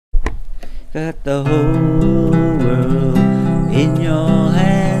Got the whole world in your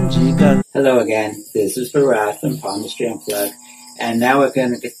hands. You got. Hello again. This is Bharat from Palmistry Unplugged, and now we're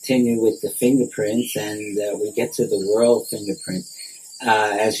going to continue with the fingerprints, and we get to the Whorl fingerprint.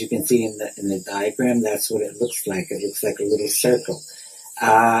 As you can see in the diagram, that's what it looks like. It looks like a little circle.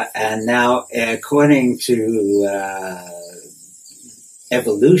 And now, according to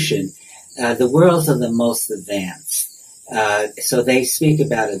evolution, the Whorls are the most advanced. So they speak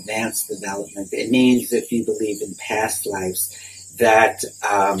about advanced development. It means, if you believe in past lives, that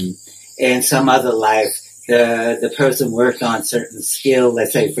in some other life, the person worked on certain skill.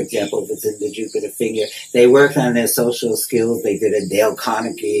 Let's say, for example, if it's in the Jupiter finger, they worked on their social skills. They did a Dale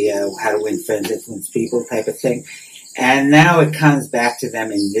Carnegie, how to win friends, influence people type of thing. And now it comes back to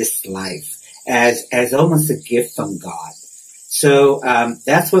them in this life as almost a gift from God. So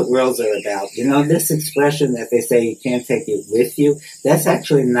that's what Whorls are about. You know, this expression that they say you can't take it with you, that's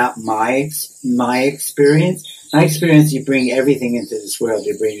actually not my experience. My experience, you bring everything into this world.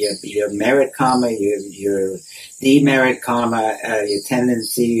 You bring your merit karma, your demerit karma, your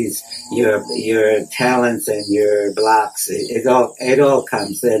tendencies, your talents, and your blocks. It all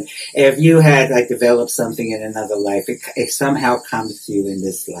comes. And if you had developed something in another life, it somehow comes to you in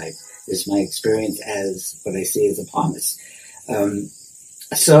this life. This is my experience as what I see as a palmist.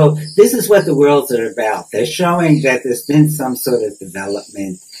 So this is what the Whorls are about. They're showing that there's been some sort of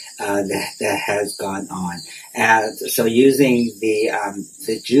development that has gone on. So using the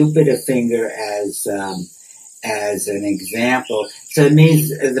Jupiter finger as an example, so it means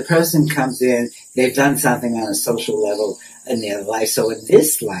the person comes in, they've done something on a social level in their life. So in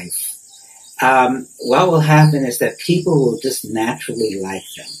this life, what will happen is that people will just naturally like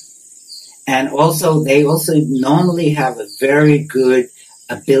them. And also, they also normally have a very good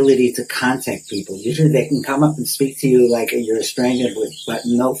ability to contact people. Usually they can come up and speak to you like you're a stranger, but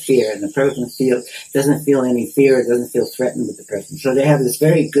no fear. And the person doesn't feel any fear, doesn't feel threatened with the person. So they have this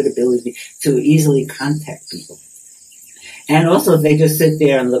very good ability to easily contact people. And also, if they just sit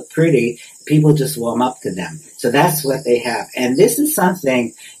there and look pretty, people just warm up to them. So that's what they have. And this is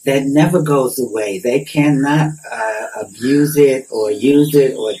something that never goes away. They cannot abuse it or use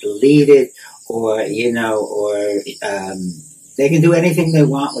it or delete it or they can do anything they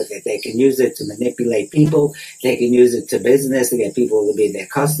want with it. They can use it to manipulate people. They can use it to business to get people to be their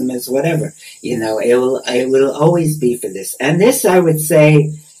customers, whatever. It will always be for this. And this, I would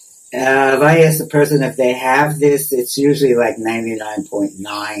say, if I ask a person if they have this, it's usually like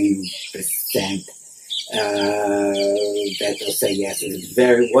 99.9% that they'll say yes. It's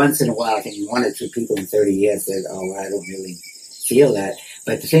very, once in a while, I think 1 or 2 people in 30 years said, oh, I don't really feel that.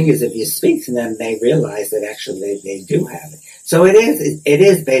 But the thing is, if you speak to them, they realize that actually they do have it. So it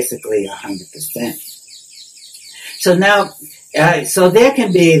is basically 100%. So now, so there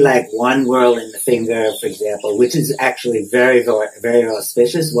can be like one Whorl in the finger, for example, which is actually very, very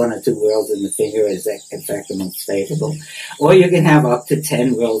auspicious. 1 or 2 Whorls in the finger is, in fact, the most favorable. Or you can have up to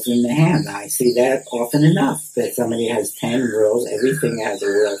 10 Whorls in the hand. I see that often enough, that somebody has 10 Whorls. Everything has a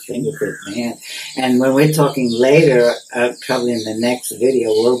Whorl fingerprint in the hand. And when we're talking later, probably in the next video,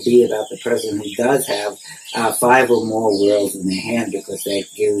 will be about the person who does have 5 or more Whorls in their hand, because that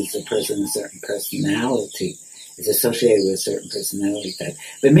gives the person a certain personality. Is associated with a certain personality type.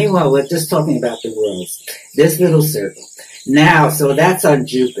 But meanwhile, we're just talking about the Whorls. This little circle. Now, so that's on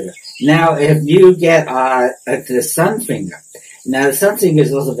Jupiter. Now, if you get the sun finger, now the sun finger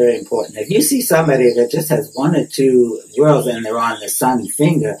is also very important. If you see somebody that just has 1 or 2 Whorls and they're on the sun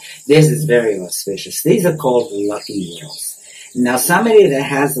finger, this is very auspicious. These are called the lucky Whorls. Now, somebody that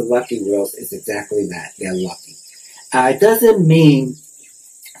has the lucky Whorls is exactly that. They're lucky. It doesn't mean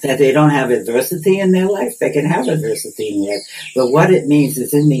that they don't have adversity in their life. They can have adversity in their life. But what it means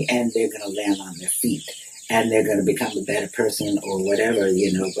is, in the end, they're going to land on their feet. And they're going to become a better person or whatever,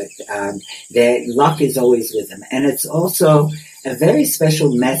 But their luck is always with them. And it's also a very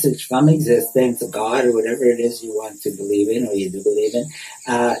special message from existence, or God, or whatever it is you want to believe in, or you do believe in,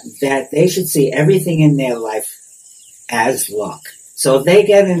 that they should see everything in their life as luck. So if they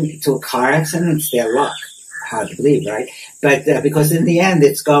get into a car accident, it's their luck. Hard to believe, right? But because in the end,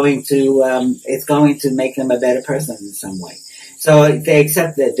 it's going to make them a better person in some way. So if they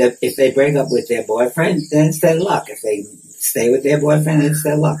accept that if they break up with their boyfriend, then it's their luck. If they stay with their boyfriend, it's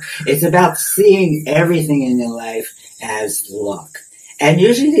their luck. It's about seeing everything in your life as luck. And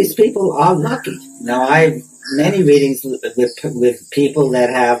usually these people are lucky. Now, I've many readings with people that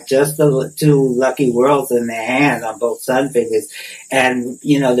have just the 2 lucky Whorls in their hand on both sun fingers, and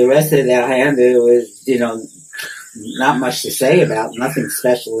the rest of their hand, it was not much to say about, nothing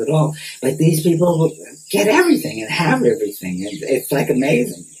special at all. But these people get everything and have everything. And it's like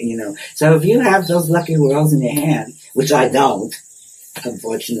amazing, you know. So if you have those lucky whorls in your hand, which I don't,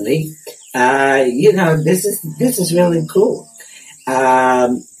 unfortunately, you know, this is really cool.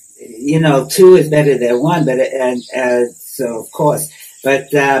 You know, two is better than one, but, so of course, but,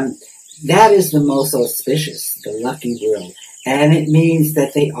 that is the most auspicious, the lucky whorl. And it means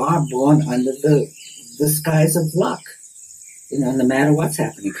that they are born under the skies of luck, you know, no matter what's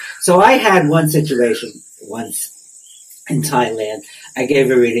happening. So I had one situation once in Thailand. I gave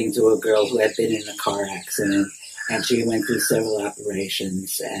a reading to a girl who had been in a car accident, and she went through several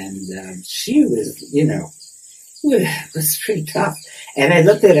operations, and she was, you know, it was pretty tough. And I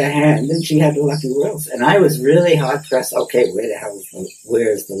looked at her hand, and she had the lucky whorls. And I was really hard pressed. Okay,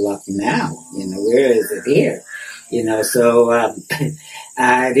 where is the luck now? You know, where is it here? You know, so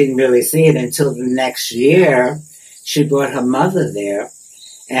I didn't really see it until the next year. She brought her mother there,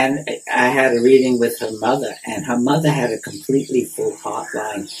 and I had a reading with her mother, and her mother had a completely full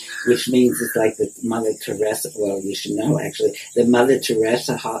heartline, which means it's like the Mother Teresa. Well, you should know, actually, the Mother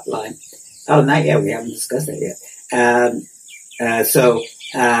Teresa hotline. Oh, not yet. We haven't discussed that yet. So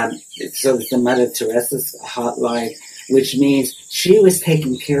it's the Mother Teresa's hotline, which means she was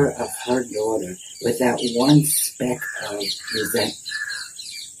taking care of her daughter without one speck of resentment.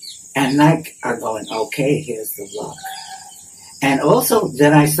 And like, I'm going, okay, here's the luck. And also,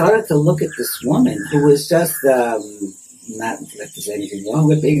 then I started to look at this woman who was just, not that there's anything wrong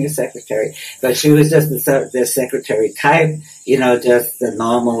with being a secretary, but she was just the secretary type, you know, just the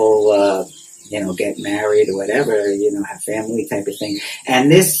normal, you know, get married or whatever, you know, have family type of thing.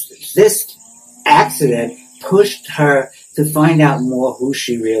 And this accident pushed her to find out more who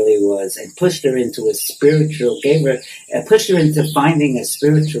she really was, and pushed her into pushed her into finding a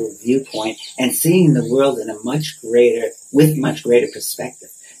spiritual viewpoint and seeing the world in with much greater perspective.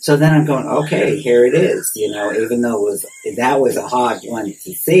 So then I'm going, okay, here it is, you know, even though that was a hard one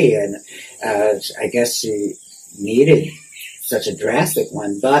to see, and I guess she needed such a drastic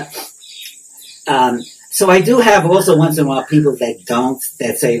one, but so I do have also once in a while people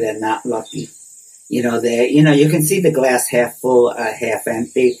that say they're not lucky. You know, you can see the glass half full, half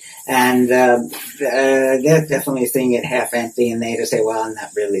empty, and they're definitely seeing it half empty, and they just say, well, I'm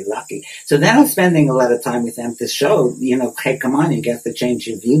not really lucky. So then I'm spending a lot of time with them to show, you know, hey, come on, you got to change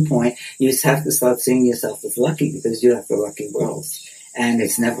your viewpoint. You just have to start seeing yourself as lucky because you have the lucky whorls, and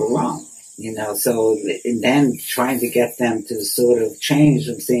it's never wrong. You know, so and then trying to get them to sort of change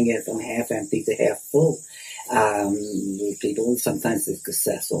from seeing it from half empty to half full. People, sometimes it's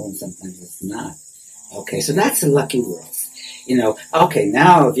successful and sometimes it's not. Okay, so that's the lucky whorls. You know, okay,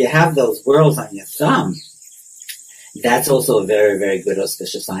 now if you have those whorls on your thumb, that's also a very, very good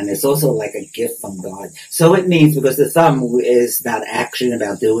auspicious sign. It's also like a gift from God. So it means, because the thumb is about action,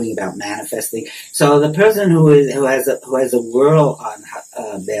 about doing, about manifesting. So the person who has a whorl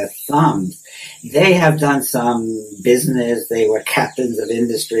on their thumbs, they have done some business, they were captains of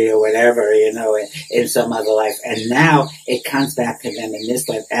industry or whatever, you know, in some other life. And now it comes back to them in this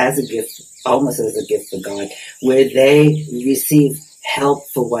life as a gift, almost as a gift from God, where they receive help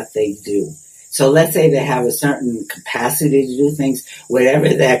for what they do. So let's say they have a certain capacity to do things. Whatever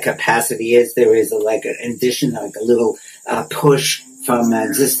that capacity is, there is like an addition, like a little push from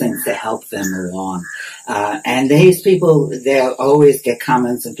existence to help them along. And these people, they'll always get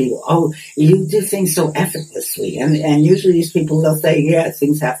comments from people, oh, you do things so effortlessly. And usually these people, they'll say, yeah,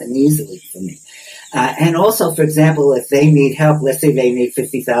 things happen easily for me. And also, for example, if they need help, let's say they need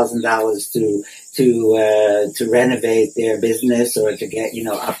 $50,000 to renovate their business or to get, you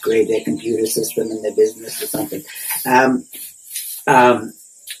know, upgrade their computer system in their business or something.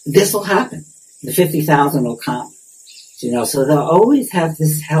 This will happen. The 50,000 will come. You know, so they'll always have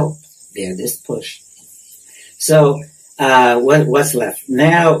this help there, this push. So, what's left?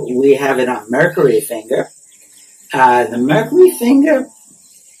 Now we have it on Mercury finger. The Mercury finger,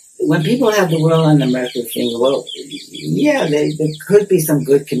 when people have the whorl on the Mercury finger, well, yeah, there could be some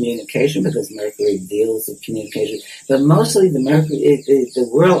good communication because Mercury deals with communication, but mostly the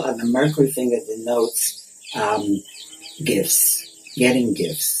whorl on the Mercury finger denotes gifts, getting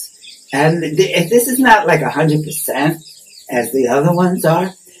gifts. And this is not like 100% as the other ones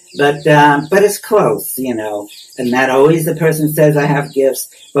are, but it's close, you know. And not always the person says, I have gifts.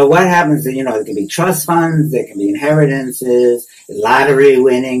 But what happens, you know, there can be trust funds, there can be inheritances, lottery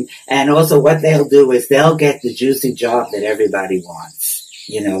winning, and also what they'll do is they'll get the juicy job that everybody wants.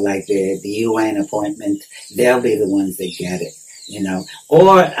 You know, like the UN appointment, they'll be the ones that get it.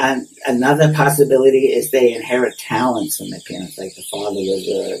 Or another possibility is they inherit talents from their parents. Like the father was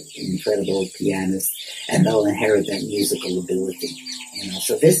an incredible pianist, and they'll inherit that musical ability.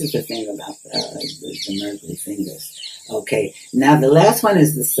 So this is the thing about the Mercury fingers. Okay, now the last one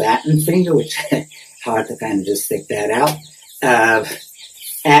is the Saturn finger, which hard to kind of just stick that out.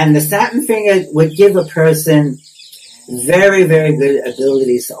 And the Saturn finger would give a person very, very good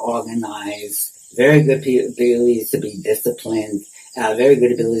abilities to organize, very good abilities to be disciplined, very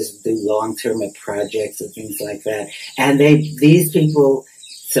good abilities to do long-term projects and things like that. And these people,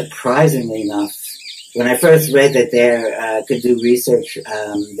 surprisingly enough, when I first read that they could do research,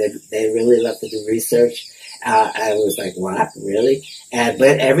 that they really love to do research, I was like, what, really?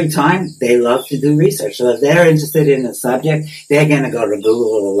 But every time they love to do research. So if they're interested in a subject, they're going to go to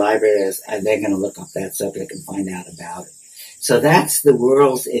Google or the library and they're going to look up that subject and find out about it. So that's the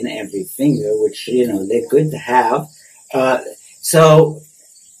whorls in every finger, which, they're good to have. So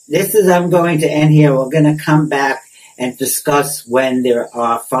this is, I'm going to end here. We're going to come back and discuss when there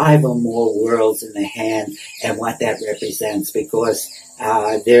are 5 or more whorls in the hand and what that represents, because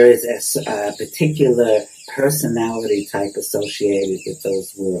there is a particular personality type associated with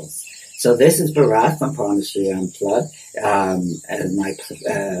those whorls. So this is Bharat from Palmistry Unplugged. You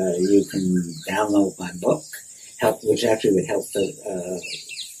can download my book, which actually would help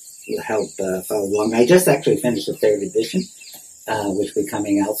follow along. I just actually finished the 3rd edition, which will be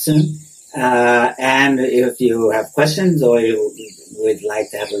coming out soon. And if you have questions or you would like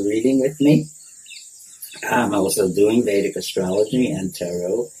to have a reading with me, I'm also doing Vedic astrology and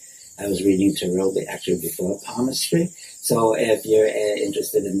tarot. I was reading tarot actually before palmistry. So if you're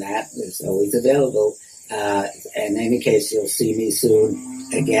interested in that, it's always available. In any case, you'll see me soon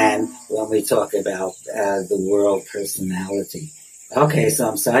again when we talk about the whorl personality. Okay, so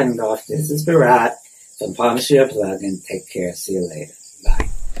I'm signing off. This is Bharat from Palmistry Unplugged, and take care. See you later. Bye.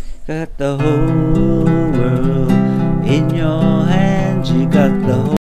 Got the whole world in your hands. You got the whole